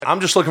I'm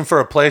just looking for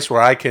a place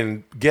where I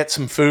can get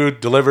some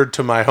food delivered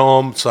to my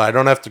home so I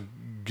don't have to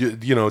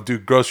do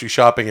grocery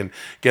shopping and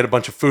get a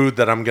bunch of food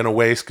that I'm going to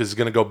waste because it's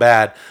going to go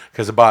bad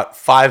because I bought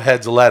 5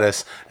 heads of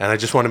lettuce and I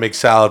just want to make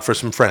salad for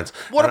some friends.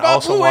 What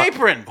about Blue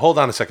Apron? Hold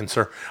on a second,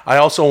 sir. I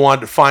also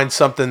want to find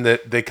something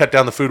that they cut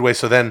down the food waste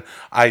so then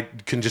I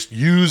can just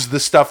use the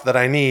stuff that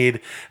I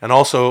need, and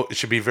also it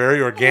should be very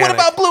organic. What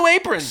about Blue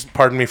Apron?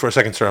 Pardon me for a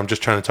second, sir. I'm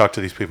just trying to talk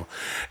to these people.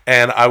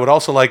 And I would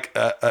also like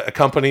a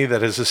company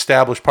that has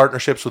established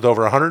partnerships with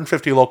over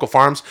 150 local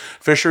farms,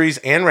 fisheries,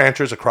 and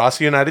ranchers across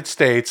the United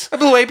States. A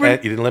Blue Apron?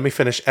 And you didn't let me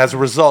finish. As a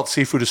result,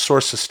 seafood is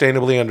sourced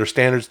sustainably under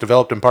standards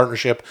developed in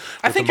partnership.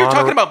 I think you're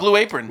talking about Blue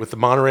Apron. With the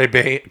Monterey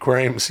Bay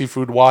Aquarium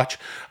Seafood Watch.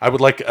 I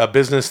would like a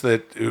business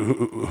that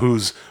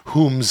whom's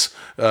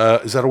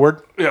is that a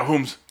word? Yeah,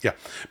 whom's. Yeah.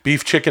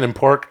 Beef, chicken, and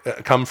pork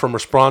come from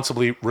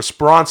responsibly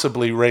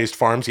raised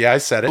farms. Yeah, I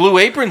said it. Blue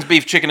Apron's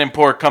beef, chicken, and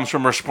pork comes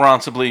from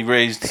responsibly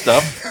raised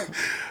stuff.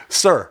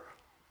 Sir,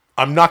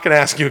 I'm not going to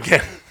ask you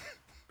again.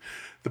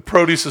 The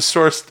produce is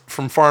sourced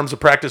from farms that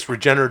practice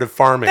regenerative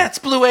farming. That's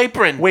Blue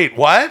Apron. Wait,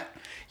 what?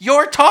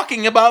 You're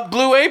talking about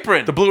Blue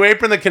Apron. The Blue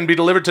Apron that can be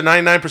delivered to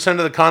 99% of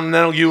the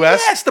continental U.S.?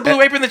 Yes, the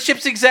Blue Apron that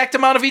ships the exact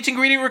amount of each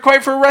ingredient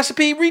required for a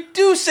recipe,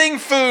 reducing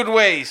food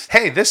waste.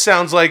 Hey, this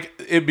sounds like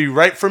it'd be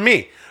right for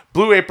me.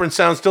 Blue Apron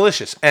sounds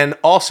delicious. And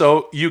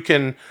also, you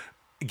can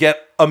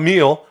get a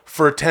meal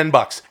for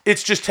 $10.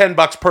 It's just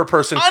 $10 per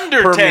person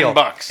under per $10. meal.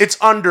 It's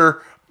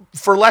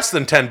for less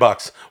than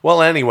 $10.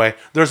 Well, anyway,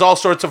 there's all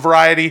sorts of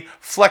variety,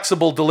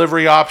 flexible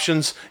delivery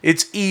options.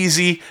 It's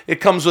easy. It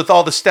comes with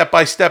all the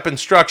step-by-step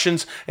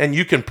instructions, and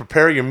you can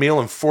prepare your meal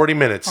in 40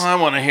 minutes. I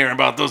want to hear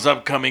about those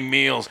upcoming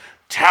meals.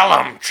 Tell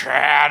them,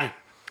 Chad.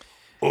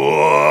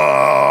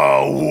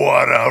 Oh,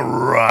 what a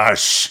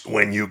rush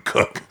when you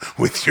cook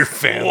with your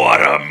family.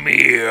 What a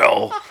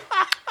meal.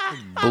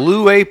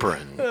 Blue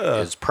Apron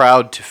is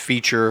proud to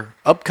feature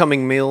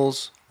upcoming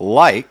meals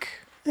like,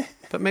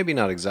 but maybe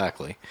not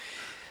exactly,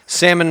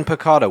 salmon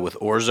piccata with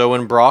orzo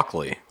and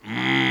broccoli.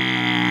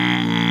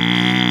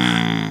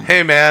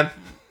 Hey, man.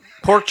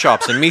 Pork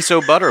chops and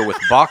miso butter with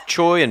bok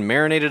choy and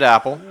marinated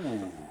apple.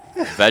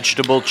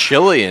 Vegetable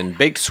chili and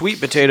baked sweet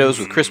potatoes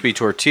with crispy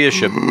tortilla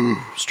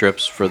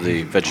strips for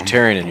the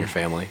vegetarian in your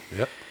family.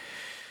 Yep.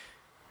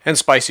 And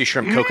spicy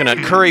shrimp coconut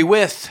curry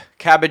with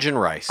cabbage and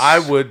rice. I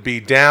would be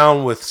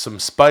down with some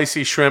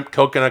spicy shrimp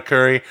coconut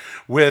curry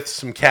with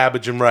some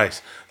cabbage and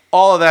rice.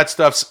 All of that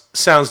stuff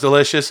sounds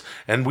delicious,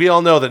 and we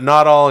all know that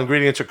not all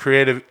ingredients are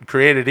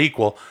created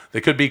equal.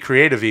 They could be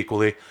creative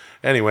equally.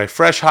 Anyway,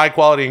 fresh,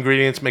 high-quality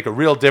ingredients make a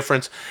real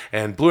difference,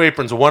 and Blue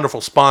Apron's a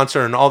wonderful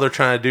sponsor, and all they're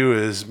trying to do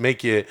is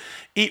make you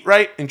eat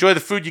right, enjoy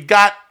the food you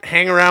got,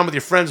 hang around with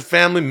your friends and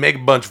family, make a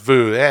bunch of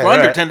food. For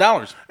under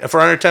 $10. For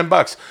under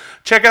 $10.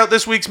 Check out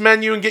this week's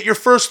menu and get your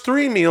first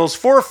 3 meals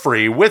for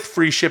free with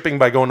free shipping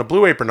by going to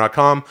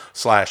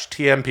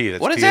blueapron.com/TMP.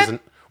 That's what is that?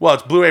 Well,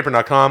 it's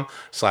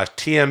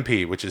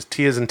blueapron.com/TMP, which is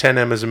T as in 10,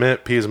 M as in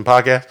minute, P as in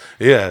podcast.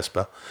 Yeah,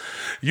 spell.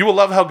 You will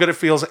love how good it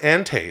feels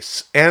and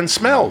tastes and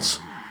smells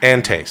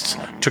and tastes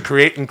to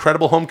create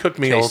incredible home-cooked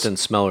meals. Taste and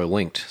smell are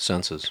linked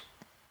senses.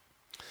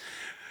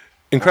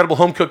 Incredible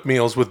home-cooked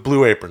meals with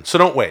Blue Apron. So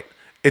don't wait.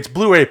 It's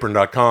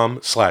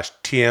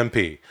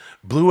blueapron.com/TMP.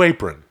 Blue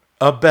Apron,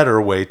 a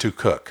better way to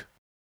cook.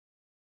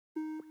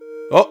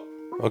 Oh,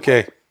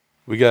 okay.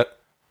 We got...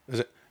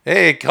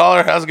 Hey,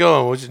 caller, how's it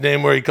going? What's your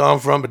name, where you calling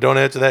from? But don't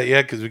answer that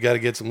yet because we got to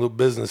get some little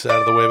business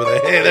out of the way.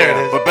 But hey, there it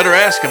is. But better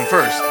ask him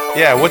first.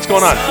 Yeah, what's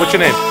going on? What's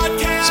your name?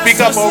 Speak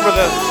up over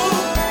the...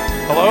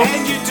 Hello?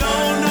 And you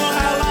don't know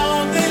how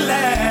long they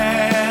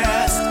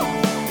last.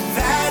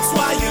 That's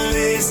why you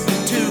listen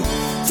to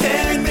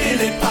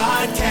 10-Minute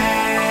Podcast.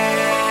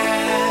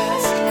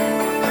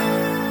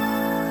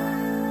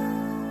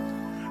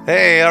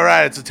 Hey, all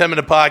right. It's a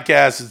 10-minute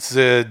podcast. It's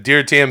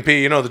Dear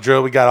TMP. You know the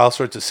drill. We got all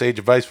sorts of sage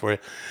advice for you.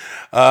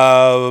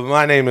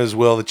 My name is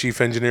Will, the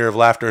chief engineer of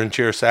Laughter and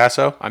Cheer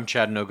Sasso. I'm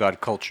Chad No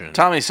God Colchin.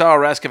 Tommy saw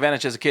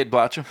Raskavanich as a kid,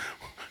 Blotcher.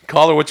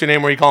 Caller, what's your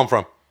name? Where are you calling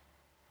from?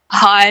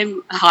 Hi.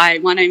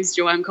 My name's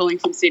Joy. I'm calling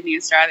from Sydney,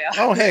 Australia.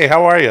 Oh, hey,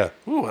 how are you?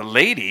 Ooh, a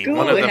lady. Good.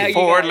 One of How the you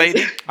four guys?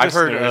 lady. I've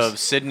heard listeners. of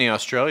Sydney,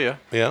 Australia.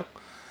 Yeah.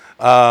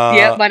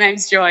 Yeah, my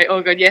name's Joy.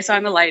 All good. Yes,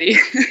 I'm the lady.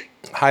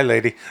 Hi,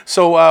 lady.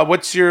 So,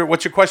 what's your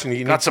question?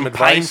 You Got need some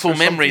advice painful or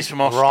something? memories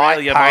from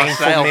Australia Right,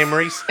 painful myself.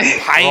 memories.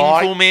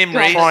 Painful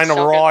memories. Trying to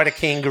Stop it. ride a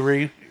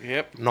kangaroo.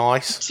 Yep.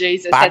 Nice.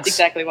 Jesus, Bugs. that's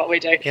exactly what we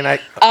do. You know,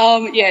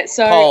 Yeah,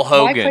 so Paul my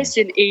Hogan.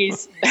 question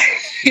is,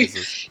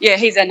 yeah,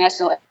 he's our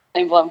national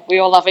emblem. We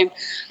all love him.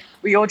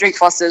 We all drink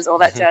Fosters, all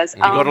that jazz.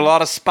 You got a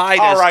lot of spiders,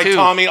 all right, too.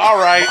 Tommy. All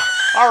right,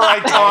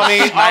 Tommy.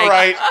 All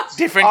right.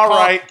 Different, All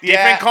right, yeah.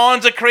 different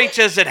kinds of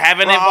creatures that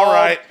haven't evolved. All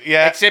right,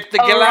 yeah. Except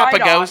the All right,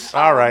 Galapagos.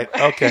 All right.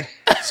 Okay.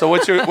 So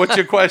what's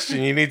your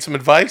question? You need some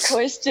advice?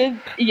 Question?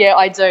 Yeah,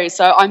 I do.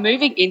 So I'm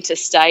moving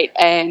interstate,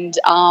 and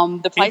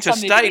the place I'm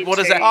moving Interstate? What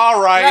is into- that?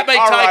 All right. Let me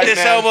all take right, this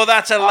man. over.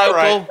 That's a All local.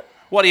 right.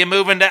 What, are you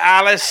moving to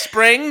Alice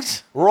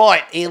Springs?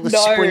 Right, Alice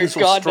No, Springs,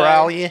 God, no.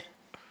 Australia.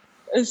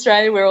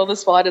 Australia, where all the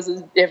spiders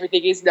and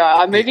everything is. No,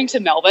 I'm moving to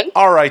Melbourne.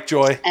 All right,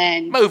 Joy.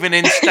 And Moving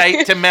in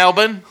state to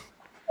Melbourne.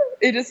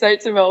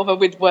 interstate to Melbourne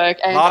with work.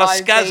 And A lot of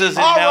I've scuzzers in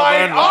been-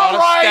 Melbourne. A lot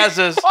of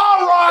scuzzers.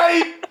 All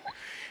right.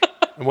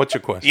 And what's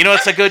your question? You know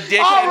it's a good dish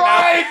in All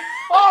Melbourne?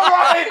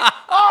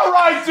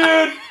 right,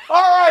 dude.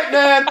 All right,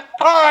 man.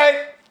 All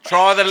right.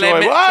 Try the Joy,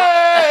 lemon.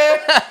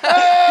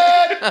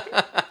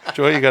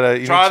 Joy, you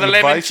need Try the some lemon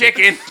advice?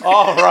 chicken.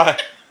 All right.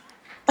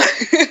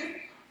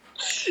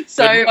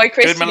 So my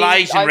question good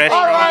Malaysian is,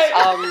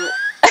 restaurant.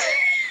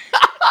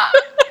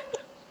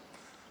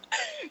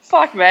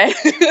 Fuck, man.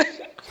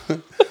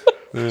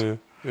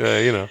 Yeah,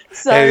 you know.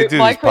 So hey, do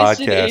my this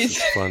question podcast. is-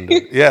 It's fun.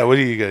 Yeah, what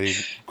do you got?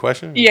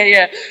 Question?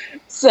 Yeah.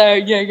 So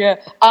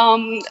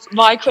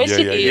my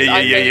question is,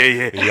 I've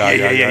been-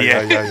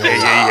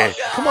 Yeah.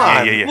 Come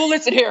on. Well,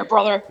 listen here,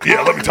 brother.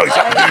 Yeah, let me tell you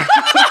something.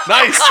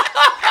 Nice.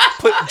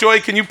 Joy,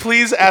 can you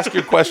please ask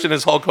your question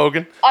as Hulk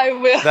Hogan? I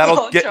will.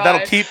 I'll try.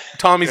 That'll keep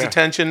Tommy's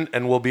attention,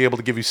 and we'll be able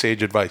to give you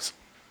sage advice.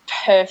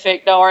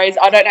 Perfect. No worries.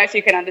 I don't know if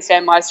you can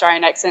understand my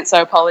Australian accent,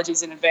 so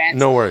apologies in advance.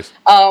 No worries.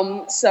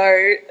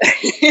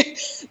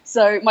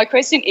 So my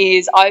question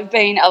is, I've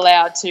been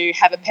allowed to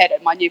have a pet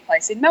at my new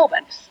place in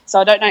Melbourne. So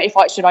I don't know if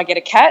should I get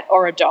a cat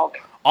or a dog?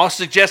 I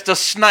suggest a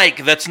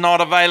snake that's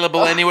not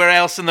available anywhere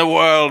else in the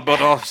world but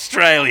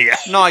Australia.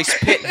 Nice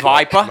pit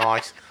viper.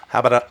 Nice. How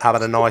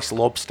about a nice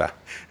lobster?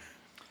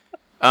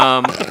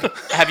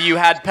 Have you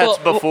had pets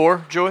Well-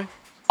 before, Joy?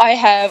 I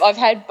have. I've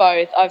had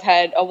both. I've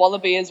had a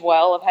wallaby as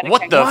well. I've had a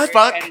What the kangaroo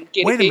fuck? and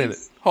guinea Wait a pigs. minute.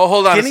 Oh,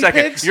 hold on Guinea a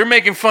second. pigs? You're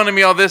making fun of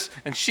me all this,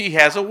 and she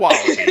has a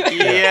wallaby.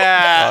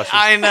 Yeah,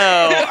 I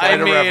know. I Quite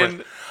irreverent.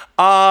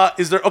 mean,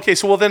 Is there okay?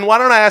 So then, why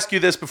don't I ask you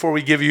this before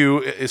we give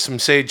you some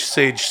sage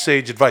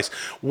advice?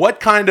 What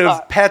kind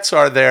of pets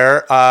are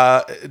there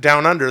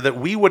down under that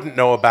we wouldn't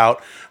know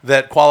about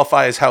that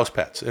qualify as house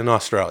pets in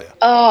Australia?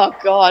 Oh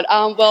God.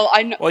 Well,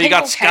 I know. Well, you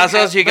got people can scuzzers,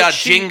 have- you got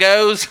she-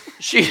 jingos.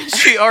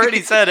 she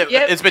already said it.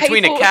 Yeah, It's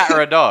between people- a cat or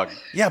a dog.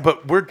 Yeah,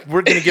 but we're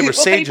going to give her Well,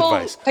 sage people,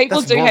 advice. People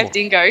That's do normal. have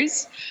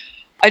dingoes.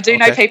 I do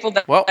know Okay. people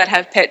that, Well- that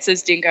have pets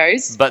as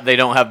dingoes. But they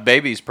don't have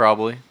babies,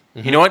 probably.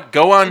 You know what?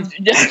 Go on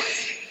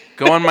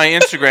my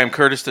Instagram,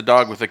 Curtis the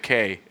dog with a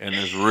K, and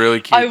there's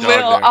really cute I dog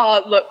will.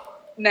 there. Look,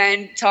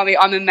 man, Tommy,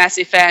 I'm a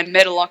massive fan.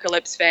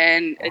 Metalocalypse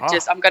fan.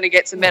 I'm going to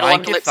get some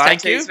Thank you, Metalocalypse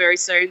thank tattoos you. very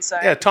soon. So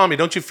Yeah, Tommy,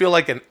 don't you feel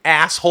like an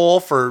asshole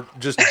for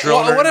just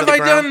drilling her What into have the I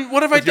ground done?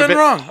 What have I with your done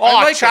wrong? Oh,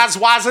 I like Chaz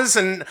Wazzers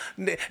and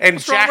wrong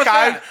with Jacko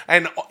that?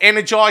 and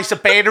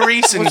Energizer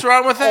batteries and What's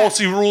wrong with that?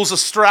 Aussie Rules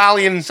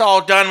Australian. It's all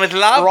done with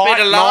love, Right,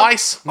 bit of love.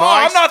 nice. Oh,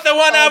 I'm not the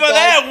one over God.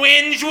 there.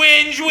 Whinge.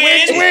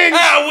 Whinge.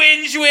 Ah,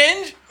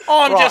 whinge.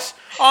 Right.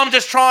 I'm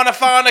just trying to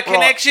find a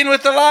connection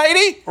with the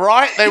lady.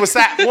 Right, there was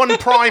that one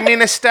Prime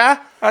Minister.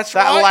 That's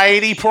that right.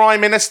 lady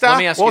Prime Minister. Let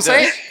me ask you What's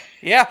this. it?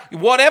 Yeah,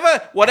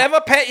 whatever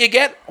pet you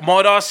get,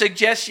 might I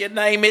suggest you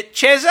name it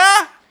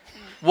Chezza?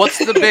 What's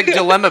the big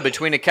dilemma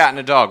between a cat and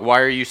a dog? Why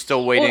are you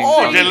still waiting?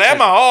 Oh, on the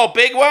dilemma. Oh,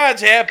 big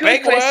words here. good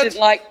Big question. words.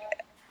 Like,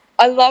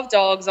 I love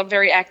dogs. I'm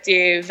very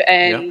active,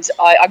 and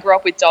I grew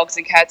up with dogs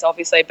and cats,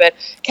 obviously. But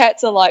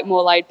cats are like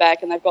more laid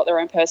back, and they've got their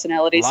own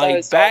personality. So Laid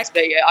is dogs. back?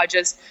 But yeah, I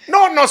just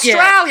Not in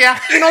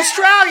Australia. In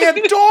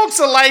Australia,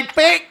 dogs are laid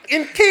back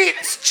and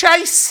cats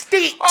chase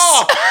sticks.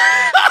 Oh.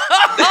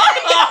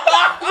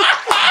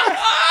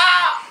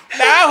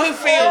 Now who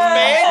feels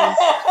bad?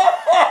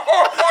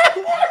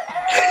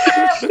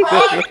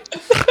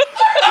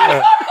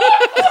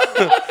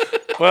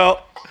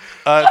 Well,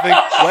 I think.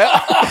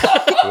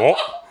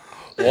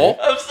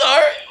 I'm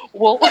sorry.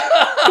 well,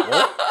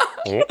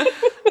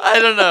 I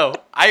don't know.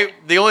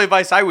 The only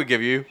advice I would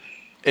give you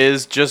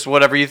is just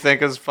whatever you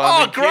think is fun.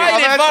 Oh, and cute.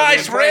 great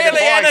advice. great Really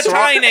advice,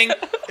 right? entertaining.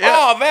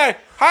 Oh, very.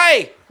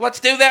 Hey, let's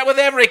do that with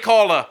every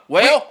caller.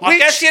 Well, I Which-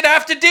 guess you'd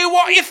have to do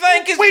what you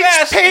think is Which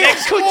best. pet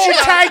Next could you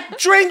caller. take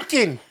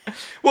drinking?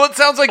 Well, it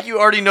sounds like you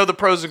already know the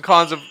pros and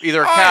cons of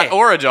either a cat Aye.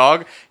 or a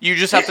dog. You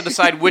just have to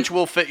decide which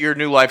will fit your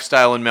new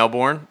lifestyle in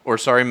Melbourne.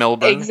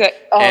 Melbourne.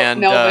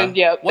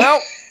 Yeah.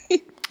 Well,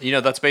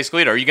 that's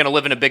basically it. Are you going to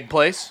live in a big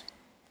place?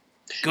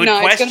 Good no,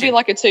 question. it's going to be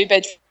like a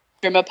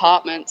 2-bedroom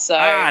apartment. So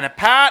an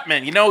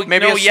apartment. Maybe no a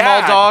small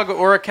yard. dog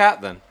or a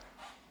cat then.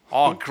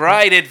 Oh,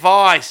 great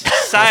advice.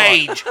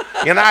 Sage.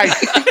 You know,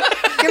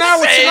 it's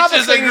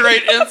another thing.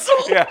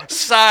 insult. Yeah.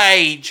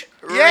 Sage.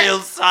 Yeah. Real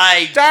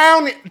sage.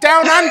 Down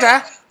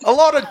under, a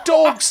lot of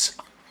dogs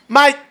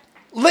make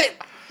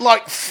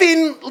like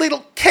thin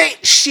little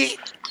cat shit,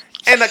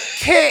 and a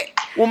cat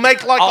will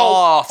make like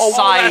Oh, a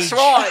sage. That's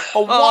right.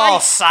 a white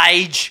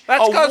sage.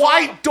 That's a 'cause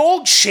white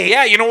dog shit.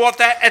 Yeah, you know what?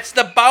 It's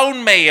the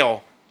bone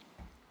meal.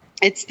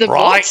 it's the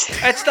Right. what?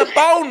 It's the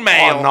bone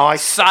meal. Oh,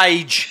 nice.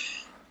 Sage.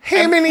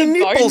 How many the bone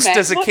nipples man.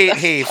 does a What cat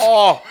the- have?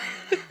 Oh,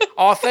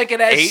 I think it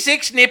has 8?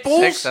 6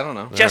 nipples. 6? I don't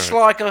know. Just All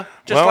like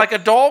a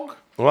dog.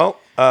 Well,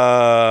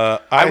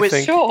 I would-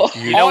 think Sure.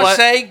 You know I what?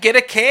 say get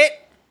a cat.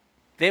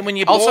 Then when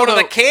you're Also, bored of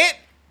the though- cat,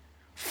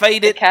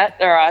 feed it Cat.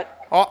 All right.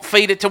 I'll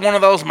feed it to one of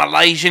those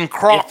Malaysian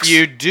crocs. If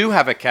you do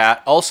have a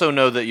cat, also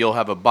know that you'll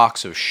have a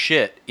box of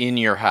shit in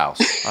your house.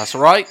 That's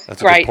right.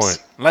 That's a Great. good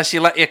point. Unless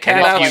you let your cat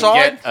And if you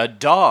outside. get a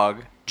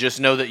dog, just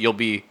know that you'll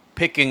be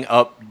picking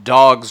up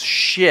dog's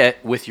shit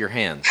with your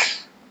hands.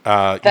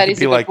 That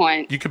is a good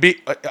point. You could be.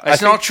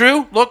 That's not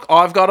true. Look,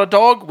 I've got a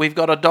dog. We've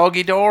got a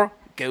doggy door.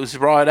 Goes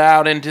right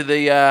out into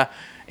the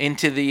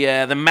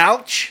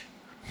mulch.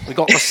 We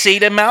got the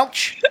cedar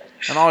mulch,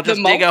 and I'll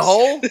just dig a mulch.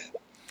 hole,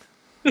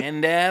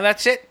 and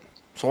that's it.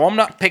 So I'm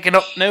not picking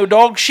up no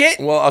dog shit.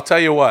 Well, I'll tell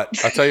you what.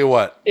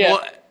 Yeah.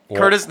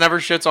 Curtis never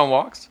shits on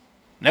walks?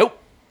 Nope.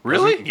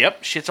 Really?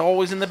 Yep. Shit's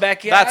always in the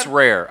backyard. That's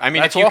rare. I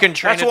mean, That's if you why- can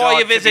train that's a why dog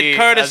you to visit be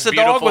Curtis as the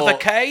dog with a beautiful-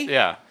 K.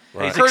 Yeah.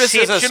 Right. Curtis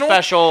is a exceptional.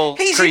 special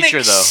He's creature,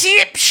 an though.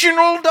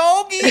 exceptional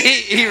doggy.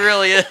 He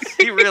really is.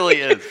 He really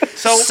is.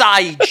 So-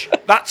 Sage.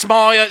 That's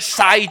my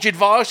sage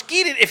advice.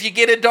 Get it. If you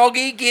get a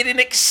doggy, get an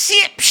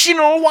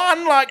exceptional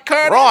one like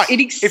Curtis. Right. An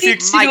If you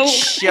exceptional. Make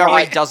sure he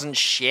Right. doesn't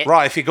shit.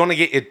 Right, if you're going to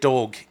get your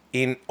dog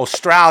in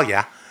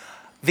Australia,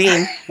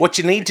 then what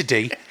you need to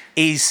do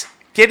is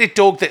get a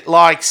dog that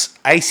likes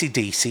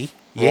AC/DC.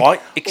 Yeah?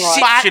 Right.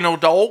 Exceptional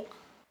dog.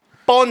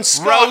 Bon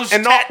Scott. Rose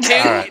and not,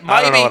 tattoo. All right,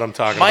 I don't know what I'm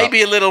talking about.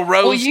 Maybe a little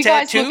rose Well, you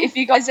guys, tattoo. look, if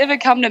you guys ever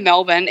come to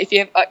Melbourne, if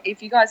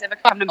you guys ever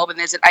come to Melbourne,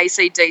 there's an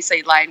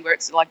AC/DC lane where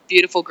it's like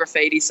beautiful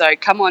graffiti. So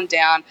come on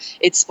down.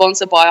 It's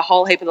sponsored by a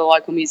whole heap of the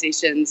local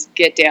musicians.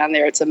 Get down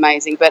there. It's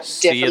amazing. But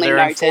See you definitely there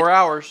in noted. 4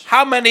 hours.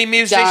 How many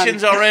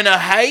musicians are in a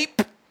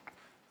heap?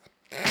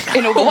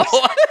 In a what?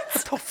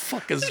 the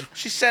fuck is...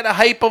 She said a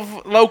heap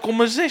of local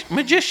magicians.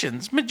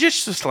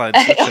 Magicians.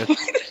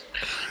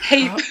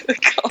 Heap.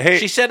 Hey,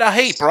 She said a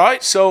heap,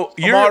 right? so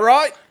Am I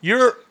right?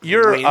 You're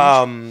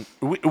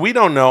we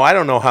don't know. I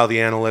don't know how the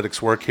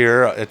analytics work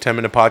here at 10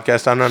 Minute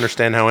Podcast. I don't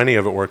understand how any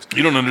of it works.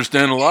 You don't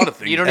understand a lot of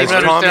things. You don't As even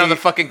understand how Tommy- the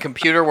fucking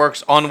computer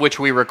works on which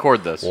we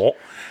record this. You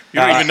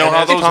don't even know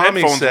how those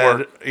Tommy headphones said,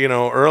 work.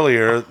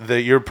 Earlier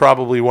that you're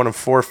probably one of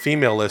 4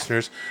 female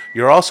listeners.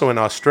 You're also in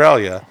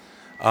Australia.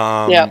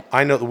 Yeah.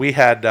 I know that we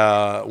had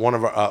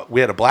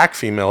we had a black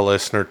female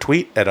listener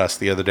tweet at us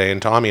the other day,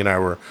 and Tommy and I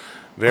were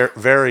very,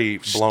 very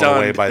blown Stunned.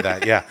 away by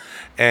that. Yeah,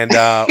 and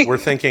we're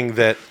thinking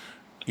that,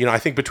 I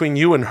think between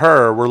you and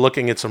her, we're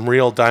looking at some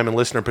real diamond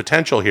listener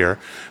potential here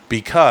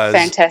because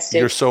Fantastic.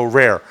 you're so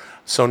rare.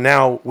 So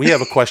now we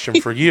have a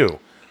question for you.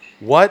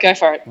 What Go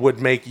for it. would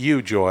make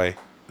you, Joy,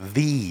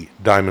 the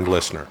diamond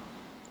listener?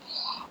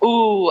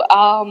 Ooh,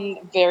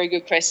 very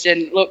good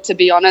question. Look, to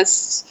be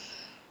honest,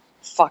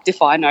 fucked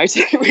if I know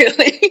to,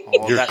 really.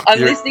 I'm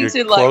listening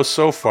to, like... close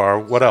so far.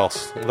 What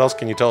else? What else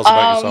can you tell us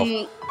about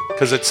yourself?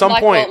 Because at some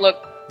like point, what?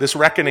 Look, this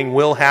reckoning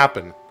will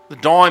happen. The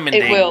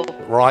diamonding. it will.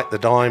 Right, the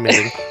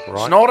diamonding.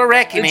 Right. It's not a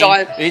reckoning.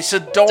 The It's a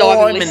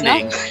diamond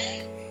diamonding.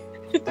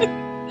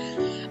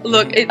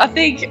 Look, I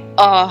think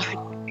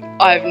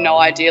I have no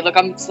idea. Look,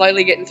 I'm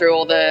slowly getting through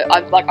all the.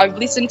 I've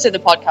listened to the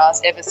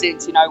podcast ever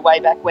since, way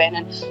back when,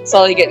 and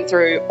slowly getting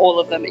through all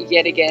of them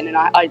yet again. And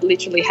I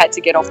literally had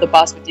to get off the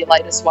bus with your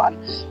latest one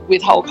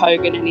with Hulk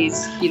Hogan and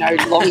his,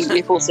 long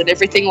nipples and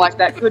everything like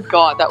that. Good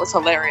God, that was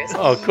hilarious.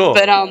 Oh, cool.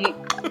 But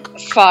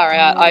far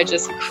out, I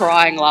just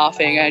crying,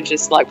 laughing, and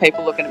just like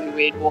people looking at me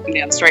weird walking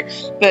down the street.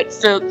 But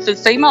for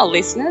female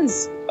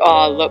listeners,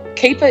 look,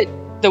 keep it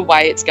the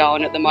way it's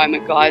going at the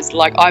moment, guys.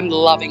 Like, I'm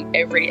loving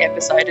every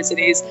episode as it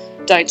is.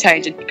 Don't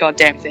change a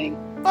goddamn thing.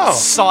 Oh,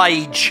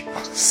 Sage.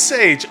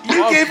 Sage,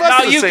 you gave us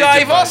No, the you sage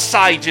gave advice. us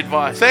sage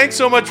advice. Thanks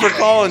so much for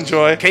calling,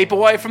 Joy. Keep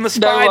away from the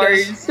No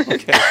spiders. worries.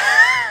 Okay.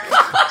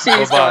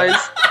 Cheers, Bye-bye.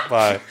 guys.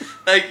 Bye.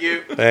 Thank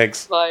you.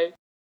 Thanks. Bye.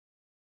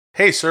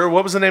 Hey, sir,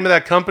 what was the name of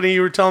that company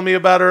you were telling me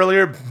about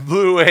earlier?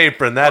 Blue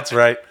Apron. That's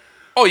right.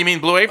 Oh, you mean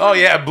Blue Apron? Oh,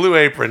 yeah, Blue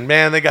Apron.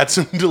 Man, they got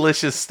some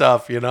delicious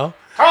stuff, Call them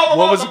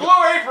What on was the it- Blue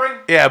Apron.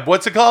 Yeah,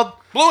 what's it called?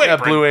 Blue Yeah,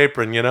 Apron. Blue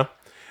Apron,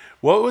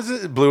 What was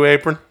it? Blue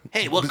Apron?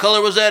 Hey, what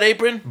color was that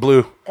apron?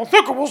 Blue. I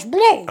think it was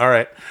blue. All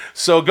right.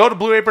 So go to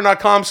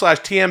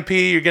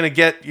blueapron.com/TMP. You're going to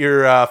get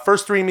your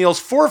first 3 meals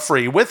for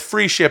free with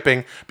free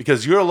shipping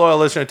because you're a loyal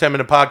listener to 10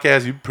 Minute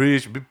Podcast. You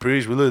preach.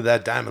 We love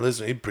that diamond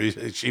listener. He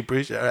preach. She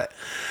preach. All right.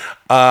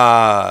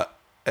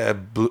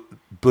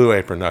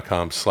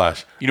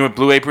 Blueapron.com/TMP. You know what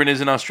Blue Apron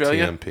is in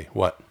Australia?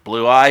 What?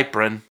 Blue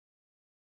Apron.